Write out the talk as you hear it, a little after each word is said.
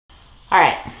All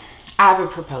right, I have a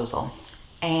proposal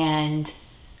and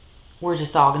we're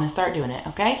just all gonna start doing it,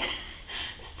 okay?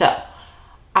 So,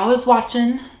 I was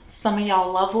watching some of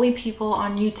y'all lovely people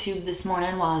on YouTube this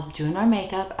morning while I was doing my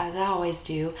makeup, as I always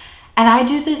do. And I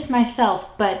do this myself,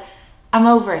 but I'm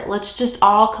over it. Let's just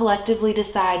all collectively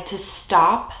decide to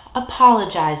stop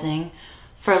apologizing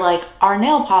for like our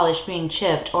nail polish being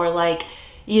chipped, or like,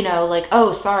 you know, like,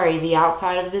 oh, sorry, the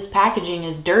outside of this packaging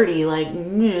is dirty. Like,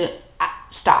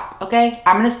 stop, okay?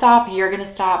 I'm gonna stop, you're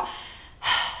gonna stop.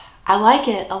 I like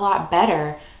it a lot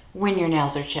better when your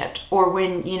nails are chipped, or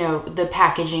when, you know, the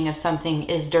packaging of something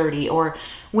is dirty, or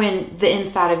when the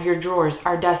inside of your drawers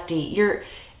are dusty.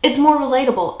 It's more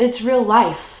relatable. It's real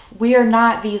life. We are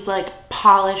not these like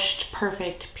polished,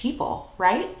 perfect people,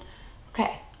 right?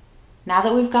 Okay. Now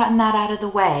that we've gotten that out of the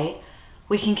way,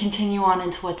 we can continue on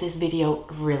into what this video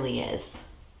really is.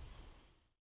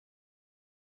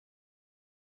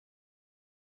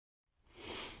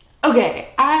 Okay,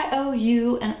 I owe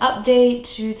you an update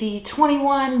to the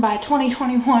 21 by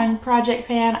 2021 project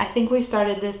pan. I think we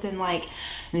started this in like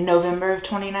November of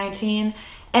 2019,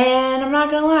 and I'm not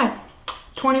gonna lie,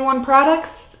 21 products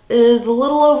is a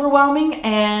little overwhelming,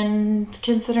 and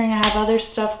considering I have other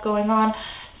stuff going on,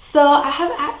 so I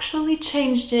have actually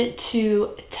changed it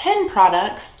to 10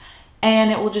 products, and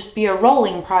it will just be a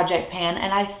rolling project pan.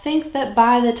 And I think that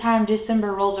by the time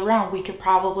December rolls around, we could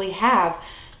probably have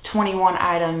 21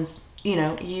 items, you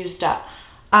know, used up.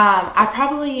 I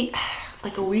probably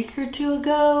like a week or two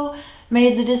ago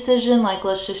made the decision, like,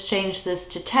 let's just change this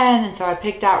to 10. And so I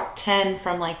picked out 10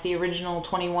 from like the original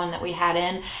 21 that we had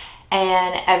in.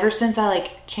 And ever since I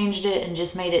like changed it and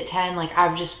just made it 10, like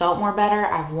I've just felt more better.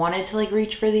 I've wanted to like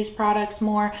reach for these products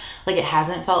more. Like it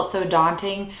hasn't felt so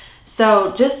daunting.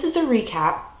 So just as a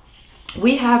recap,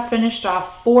 we have finished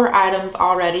off 4 items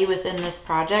already within this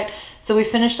project. So we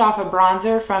finished off a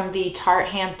bronzer from the Tarte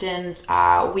Hampton's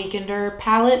Weekender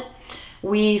palette.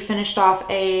 We finished off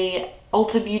a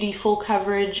Ulta Beauty Full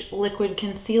Coverage Liquid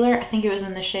Concealer. I think it was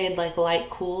in the shade like Light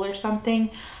Cool or something.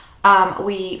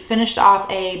 We finished off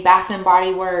a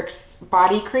Bath&Body Works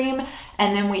body cream.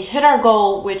 And then we hit our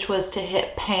goal, which was to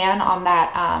hit pan on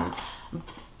that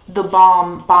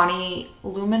theBalm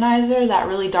Bonnie-Lou Manizer, that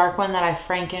really dark one that I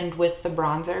frankened with the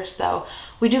bronzer. So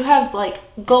we do have like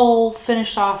goal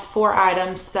finished off 4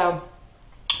 items, so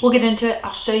we'll get into it.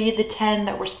 I'll show you the 10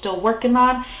 that we're still working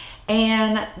on,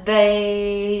 and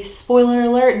they, spoiler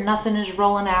alert, nothing is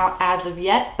rolling out as of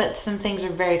yet, but some things are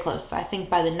very close. So I think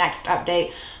by the next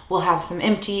update we'll have some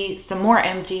more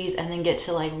empties, and then get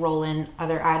to like roll in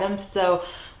other items. So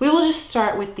we will just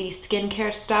start with the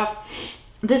skincare stuff.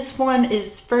 This one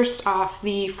is first off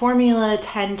the Formula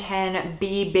 1010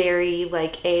 Bee Berry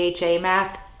like AHA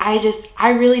mask. I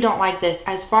really don't like this.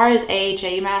 As far as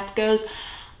AHA mask goes,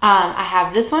 I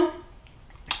have this one,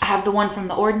 I have the one from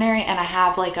The Ordinary, and I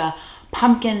have like a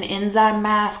pumpkin enzyme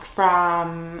mask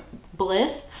from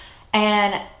Bliss.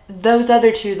 And those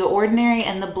other two, The Ordinary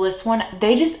and the Bliss one,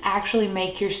 they just actually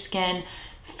make your skin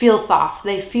feel soft.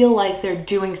 They feel like they're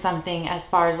doing something as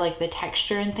far as like the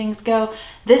texture and things go.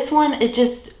 This one, it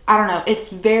just, I don't know, it's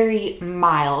very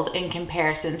mild in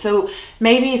comparison. So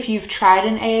maybe if you've tried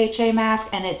an AHA mask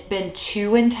and it's been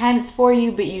too intense for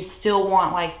you, but you still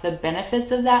want like the benefits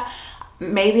of that,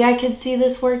 maybe I could see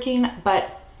this working.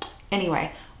 But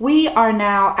anyway, we are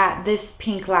now at this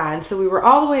pink line. So we were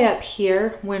all the way up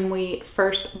here when we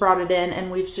first brought it in, and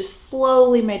we've just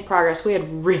slowly made progress. We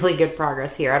had really good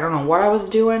progress here. I don't know what I was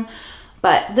doing,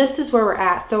 but this is where we're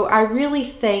at. So I really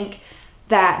think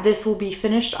that this will be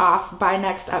finished off by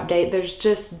next update. There's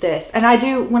just this. And I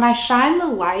do, when I shine the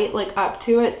light like up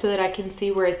to it so that I can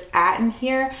see where it's at in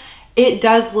here, it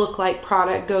does look like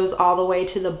product goes all the way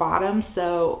to the bottom.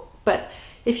 So, but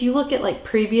if you look at like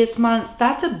previous months,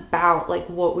 that's about like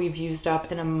what we've used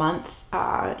up in a month,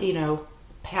 you know,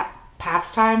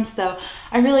 past time. So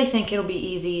I really think it'll be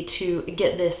easy to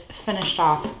get this finished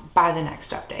off by the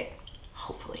next update,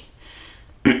 hopefully.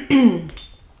 Then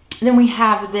we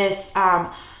have this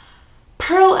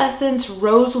Pearlessence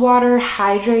Rosewater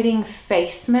Hydrating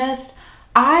Face Mist.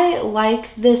 I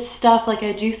like this stuff. Like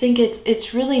I do think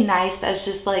it's really nice as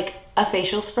just like a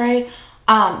facial spray.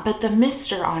 But the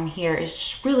mister on here is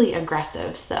just really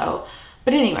aggressive. So,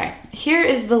 but anyway, here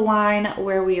is the line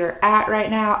where we are at right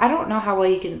now. I don't know how well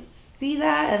you can see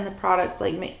that and the product's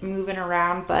like moving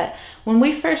around, but when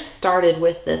we first started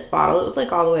with this bottle, it was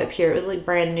like all the way up here. It was like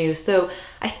brand new. So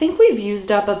I think we've used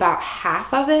up about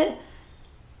half of it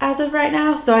as of right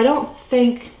now. So I don't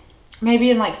think, maybe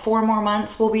in like 4 more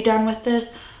months we'll be done with this.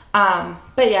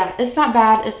 But yeah, it's not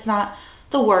bad. It's not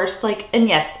the worst. Like, and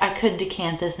yes, I could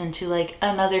decant this into like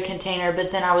another container,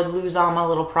 but then I would lose all my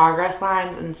little progress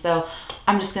lines, and so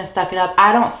I'm just gonna suck it up.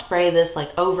 I don't spray this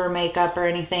like over makeup or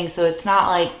anything, so it's not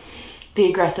like the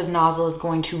aggressive nozzle is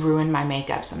going to ruin my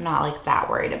makeup, so I'm not like that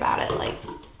worried about it. Like,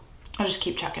 I'll just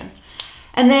keep chucking.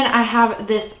 And then I have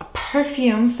this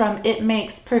perfume from It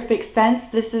Makes Perfect Sense.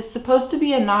 This is supposed to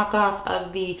be a knockoff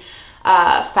of the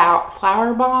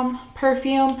Flowerbomb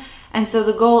perfume. And so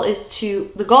the goal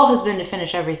has been to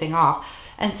finish everything off.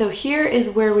 And so here is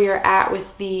where we are at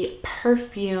with the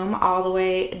perfume all the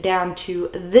way down to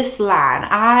this line.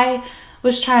 I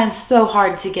was trying so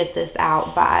hard to get this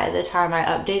out by the time I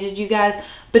updated you guys,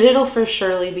 but it'll for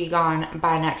surely be gone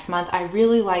by next month. I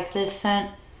really like this scent.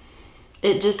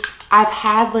 I've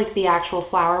had like the actual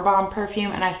Flowerbomb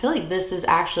perfume, and I feel like this is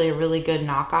actually a really good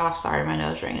knockoff. Sorry, my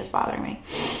nose ring is bothering me.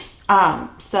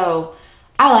 So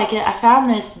I like it. I found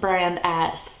this brand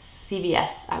at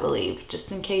CVS, I believe,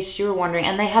 just in case you were wondering.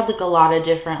 And they had like a lot of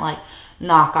different like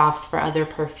knockoffs for other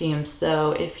perfumes.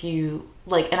 So if you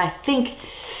like, and I think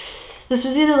this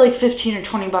was either like 15 or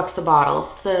 20 bucks a bottle.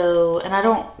 So, and I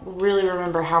don't really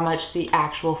remember how much the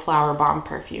actual Flowerbomb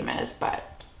perfume is,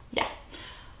 but yeah,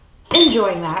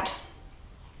 enjoying that.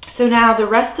 So now the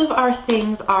rest of our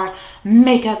things are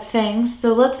makeup things.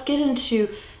 So let's get into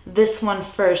this one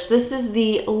first. This is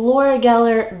the Laura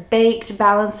Geller Baked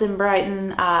Balance and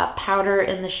Brighten powder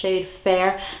in the shade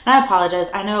Fair. And I apologize.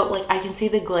 I know like I can see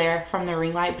the glare from the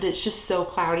ring light, but it's just so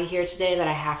cloudy here today that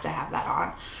I have to have that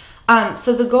on.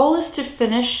 So the goal is to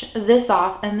finish this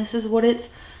off, and this is what it's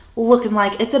looking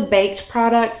like. It's a baked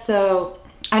product, so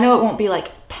I know it won't be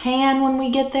like pan when we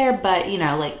get there, but you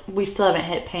know, like we still haven't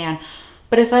hit pan.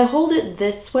 But if I hold it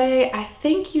this way, I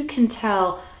think you can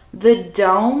tell the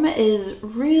dome is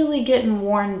really getting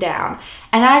worn down.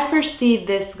 And I foresee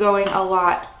this going a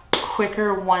lot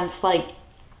quicker once like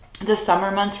the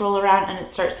summer months roll around and it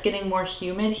starts getting more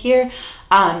humid here,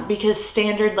 because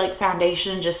standard like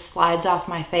foundation just slides off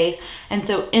my face. And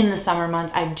so in the summer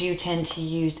months, I do tend to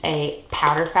use a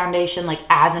powder foundation, like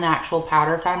as an actual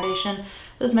powder foundation.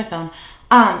 This is my phone.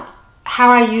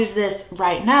 How I use this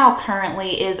right now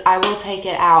currently is I will take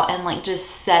it out and like just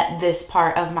set this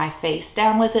part of my face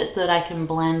down with it so that I can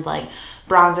blend like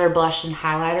bronzer, blush, and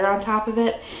highlighter on top of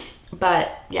it.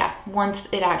 But yeah, once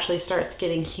it actually starts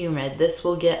getting humid, this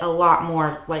will get a lot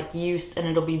more like use, and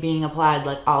it'll be being applied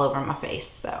like all over my face.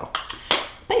 So,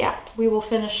 but yeah, we will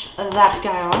finish that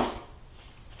guy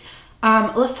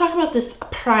off. Let's talk about this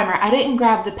primer. I didn't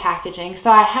grab the packaging.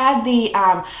 So I had the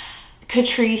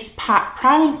Catrice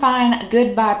Prime and Fine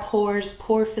Goodbye Pores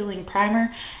Pore Filling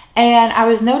Primer, and I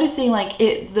was noticing like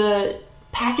the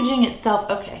packaging itself.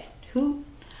 Okay, who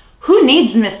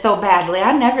needs this so badly?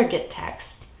 I never get texts.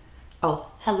 Oh,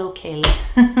 hello, Kaylee.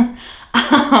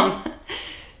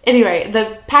 Anyway,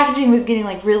 the packaging was getting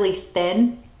like really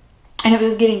thin, and it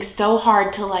was getting so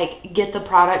hard to like get the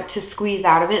product to squeeze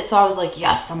out of it. So I was like,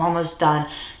 yes, I'm almost done.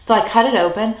 So I cut it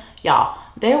open. Y'all,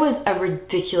 there was a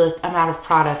ridiculous amount of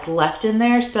product left in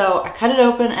there. So I cut it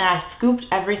open and I scooped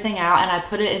everything out, and I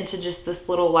put it into just this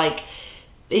little, like,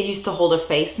 it used to hold a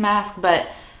face mask, but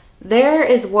there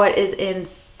is what is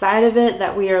inside of it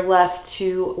that we are left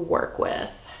to work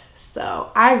with.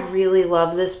 So I really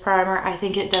love this primer. I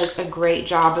think it does a great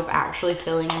job of actually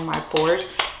filling in my pores,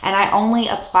 and I only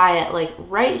apply it like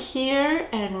right here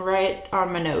and right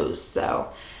on my nose.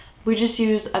 So we just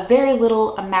use a very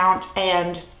little amount,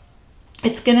 and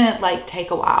it's gonna like take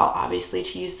a while obviously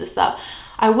to use this up.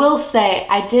 I will say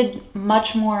I did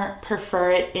much more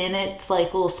prefer it in its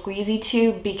like little squeezy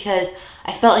tube, because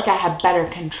I felt like I had better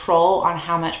control on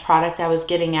how much product I was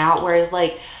getting out, whereas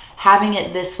like having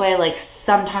it this way, like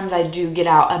sometimes I do get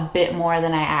out a bit more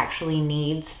than I actually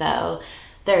need. So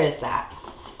there is that.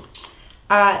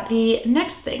 The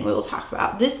next thing we will talk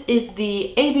about, this is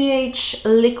the ABH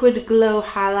Liquid Glow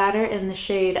Highlighter in the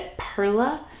shade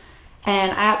Perla.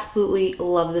 And I absolutely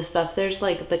love this stuff. There's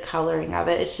like the coloring of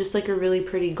it. It's just like a really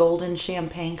pretty golden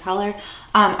champagne color.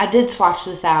 I did swatch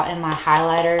this out in my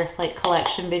highlighter like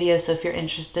collection video. So if you're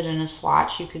interested in a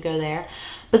swatch, you could go there.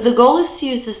 But the goal is to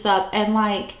use this up, and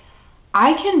like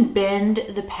I can bend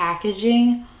the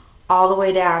packaging all the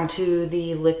way down to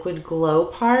the liquid glow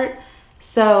part.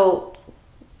 So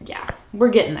yeah, we're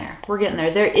getting there. We're getting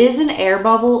there. There is an air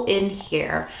bubble in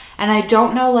here, and I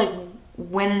don't know like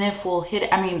when and if we'll hit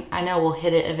it. I mean, I know we'll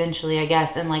hit it eventually, I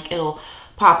guess, and like it'll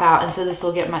pop out, and so this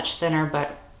will get much thinner.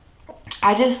 But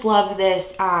I just love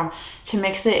this to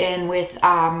mix it in with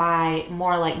my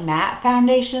more like matte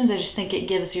foundations. I just think it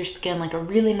gives your skin like a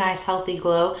really nice healthy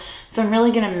glow. So I'm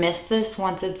really gonna miss this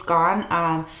once it's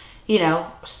gone. you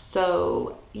know,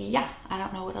 so yeah, I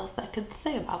don't know what else I could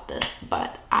say about this,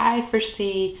 but I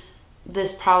foresee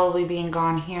this probably being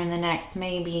gone here in the next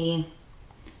maybe,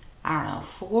 I don't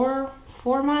know,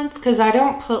 four months, because I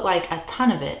don't put like a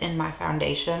ton of it in my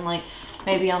foundation, like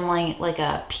maybe on like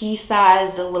a pea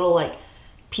size, a little like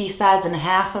pea size and a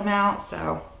half amount.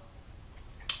 So,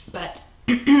 but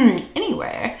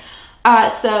anyway,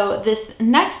 so this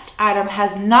next item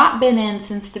has not been in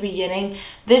since the beginning.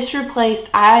 This replaced,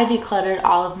 I decluttered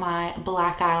all of my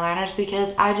black eyeliners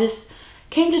because I just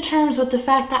came to terms with the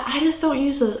fact that I just don't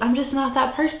use those. I'm just not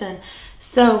that person.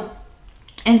 So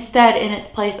instead, in its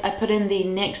place, I put in the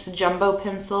NYX Jumbo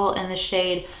Pencil in the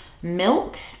shade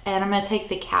Milk, and I'm going to take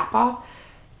the cap off.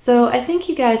 So I think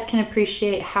you guys can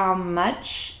appreciate how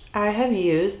much I have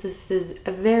used. This is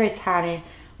a very tiny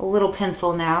little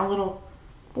pencil now,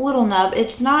 little nub.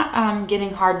 It's not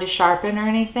getting hard to sharpen or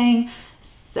anything.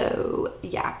 So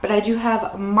yeah, but I do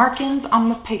have markings on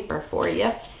the paper for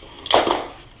you.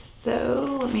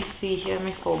 So let me see here, let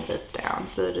me fold this down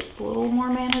so that it's a little more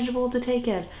manageable to take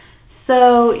in.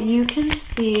 So you can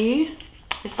see,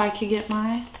 if I could get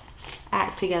my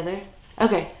act together.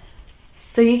 Okay,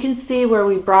 so you can see where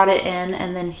we brought it in,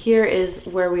 and then here is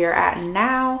where we are at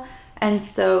now. And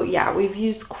so yeah, we've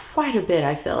used quite a bit,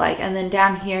 I feel like. And then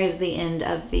down here is the end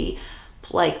of the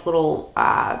like little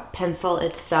pencil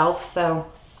itself. So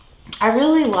I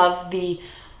really love the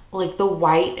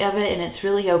white of it, and it's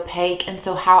really opaque. And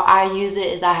so how I use it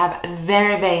is I have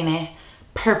very veiny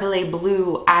purpley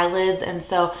blue eyelids, and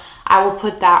so I will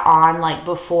put that on like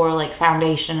before like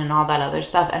foundation and all that other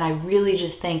stuff, and I really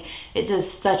just think it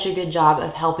does such a good job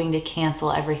of helping to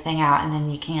cancel everything out, and then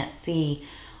you can't see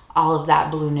all of that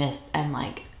blueness and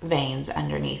like veins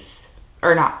underneath,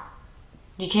 or not,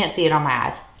 you can't see it on my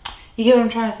eyes. You get what I'm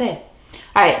trying to say?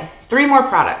 All right, 3 more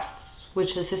products,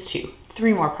 which this is 2.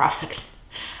 3 more products.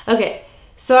 Okay,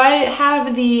 so I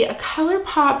have the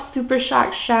ColourPop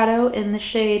Supershock Shadow in the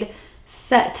shade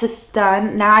Set to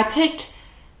Stun. Now I picked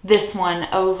this one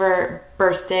over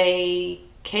Birthday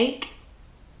Cake.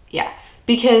 Yeah,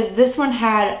 because this one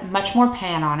had much more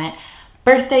pan on it.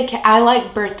 I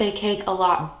like Birthday Cake a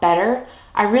lot better.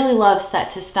 I really love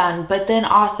Set to Stun, but then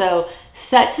also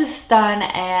Set to Stun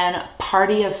and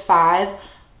Party of 5,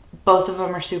 both of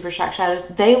them are Supershock shadows.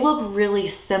 They look really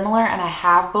similar, and I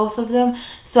have both of them.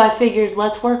 So I figured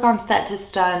let's work on Set to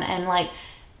Stun and like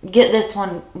get this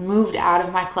one moved out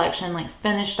of my collection, like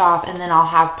finished off, and then I'll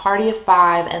have Party of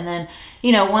 5, and then,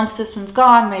 you know, once this one's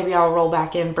gone, maybe I'll roll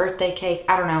back in Birthday Cake.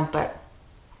 I don't know, but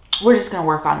we're just gonna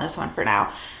work on this one for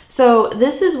now. So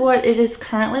this is what it is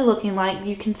currently looking like.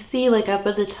 You can see like up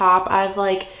at the top, I've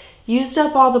like used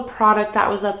up all the product that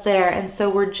was up there, and so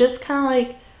we're just kind of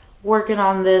like working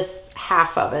on this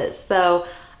half of it. So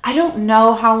I don't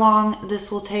know how long this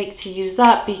will take to use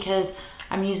up because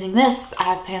I'm using this. I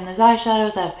have panned those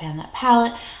eyeshadows, I have panned that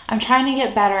palette. I'm trying to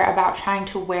get better about trying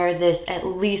to wear this at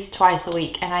least twice a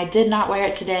week, and I did not wear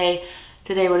it today.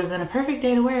 Today would have been a perfect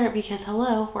day to wear it because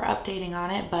hello, we're updating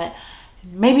on it, but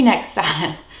maybe next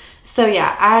time. So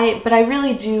yeah, but I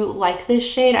really do like this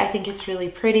shade. I think it's really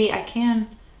pretty.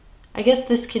 I guess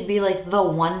this could be like the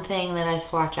one thing that I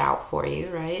swatch out for you,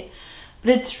 right?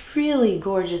 But it's really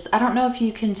gorgeous. I don't know if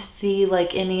you can see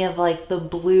like any of like the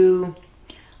blue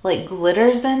like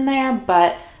glitters in there,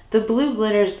 but the blue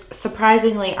glitters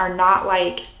surprisingly are not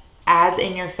like as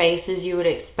in your face as you would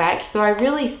expect. So I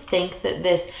really think that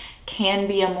this can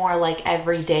be a more like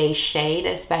everyday shade,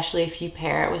 especially if you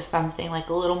pair it with something like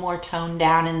a little more toned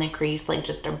down in the crease, like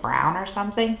just a brown or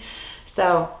something.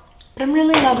 So, but I'm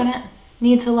really loving it.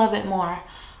 Need to love it more.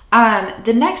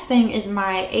 The next thing is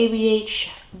my ABH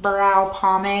Brow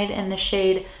Pomade in the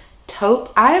shade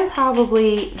Taupe. I am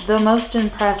probably the most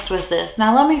impressed with this.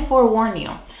 Now let me forewarn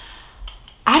you,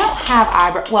 I don't have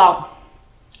eyebrows. Well,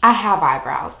 I have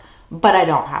eyebrows, but I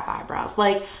don't have eyebrows.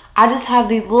 Like, I just have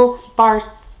these little sparse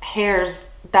hairs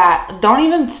that don't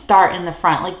even start in the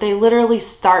front. Like, they literally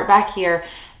start back here,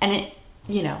 and it,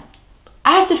 you know,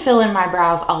 I have to fill in my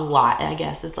brows a lot, I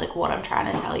guess is like what I'm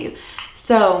trying to tell you.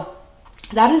 So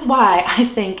that is why I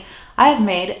think I've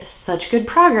made such good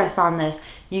progress on this.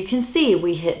 You can see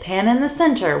we hit pan in the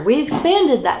center, we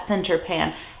expanded that center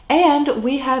pan, and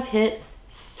we have hit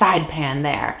side pan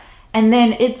there. And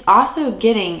then it's also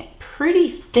getting pretty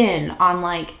thin on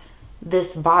like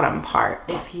this bottom part,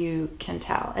 if you can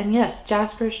tell. And yes,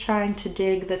 Jasper's trying to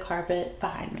dig the carpet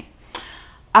behind me.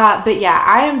 But yeah,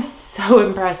 I am so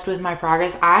impressed with my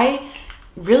progress. I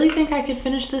really think I could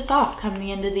finish this off come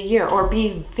the end of the year, or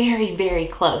be very, very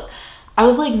close. I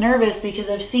was like nervous because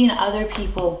I've seen other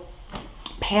people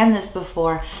pan this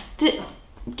before.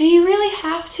 Do you really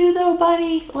have to though,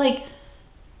 buddy? Like,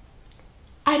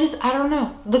 I don't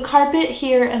know. The carpet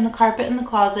here and the carpet in the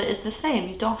closet is the same.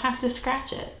 You don't have to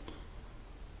scratch it.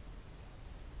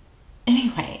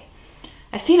 Anyway,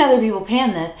 I've seen other people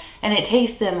pan this and it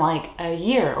takes them like a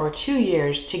year or 2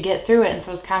 years to get through it. And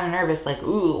so I was kind of nervous, like,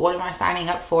 ooh, what am I signing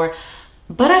up for?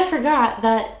 But I forgot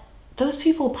that those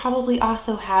people probably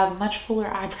also have much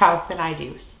fuller eyebrows than I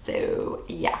do. So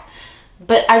yeah.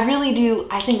 But I really do,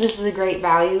 I think this is a great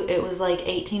value. It was like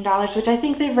 $18, which I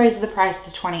think they've raised the price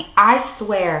to $20. I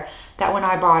swear that when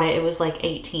I bought it, it was like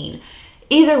 $18.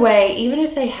 Either way, even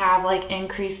if they have like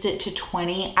increased it to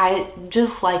 $20, I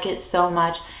just like it so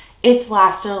much. It's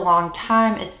lasted a long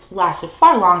time. It's lasted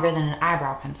far longer than an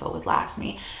eyebrow pencil would last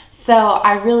me. So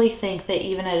I really think that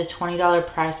even at a $20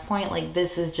 price point, like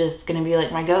this is just gonna be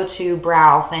like my go-to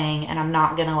brow thing, and I'm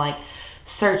not gonna like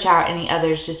search out any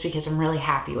others just because I'm really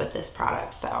happy with this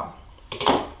product. So,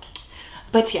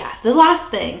 but yeah, the last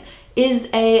thing is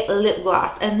a lip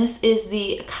gloss, and this is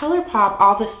the ColourPop.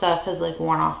 All this stuff has like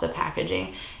worn off the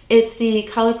packaging. It's the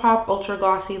ColourPop Ultra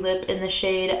Glossy Lip in the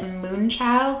shade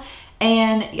Moonchild.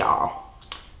 And y'all,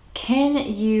 can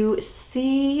you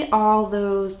see all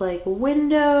those like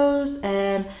windows?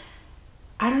 And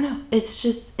I don't know, it's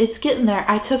just, it's getting there.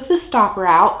 I took the stopper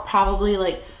out probably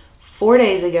like 4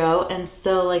 days ago, and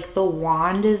so like the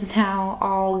wand is now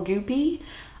all goopy.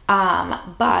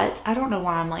 But I don't know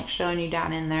why I'm like showing you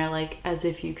down in there like as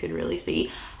if you could really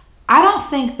see. I don't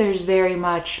think there's very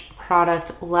much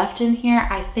product left in here.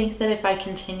 I think that if I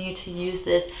continue to use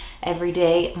this every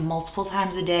day, multiple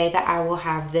times a day, that I will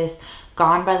have this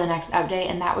gone by the next update,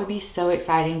 and that would be so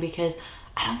exciting because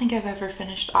I don't think I've ever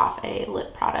finished off a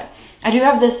lip product. I do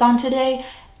have this on today.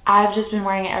 I've just been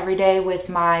wearing it every day with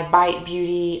my Bite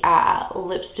Beauty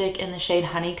lipstick in the shade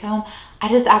Honeycomb. I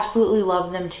just absolutely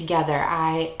love them together.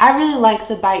 I really like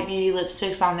the Bite Beauty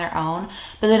lipsticks on their own,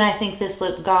 but then I think this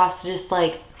lip gloss just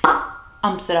like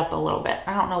umps it up a little bit.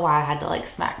 I don't know why I had to like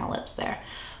smack my lips there.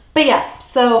 But yeah,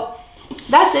 so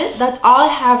that's it. That's all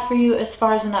I have for you as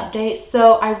far as an update.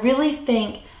 So I really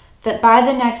think that by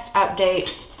the next update,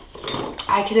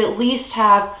 I could at least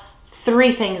have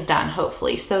 3 things done,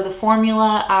 hopefully. So the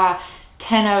Formula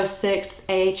 1006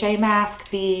 AHA mask,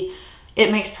 the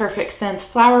It Makes Perfect Sense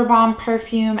Flowerbomb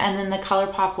perfume, and then the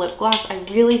ColourPop lip gloss. I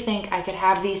really think I could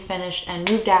have these finished and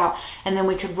moved out, and then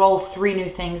we could roll 3 new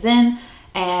things in.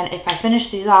 And if I finish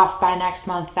these off by next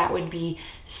month, that would be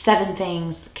 7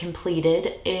 things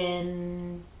completed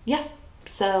in, yeah.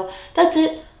 So that's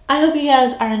it. I hope you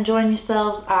guys are enjoying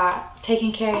yourselves,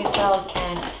 taking care of yourselves,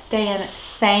 and staying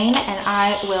sane. And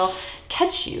I will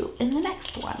catch you in the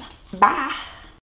next one. Bye.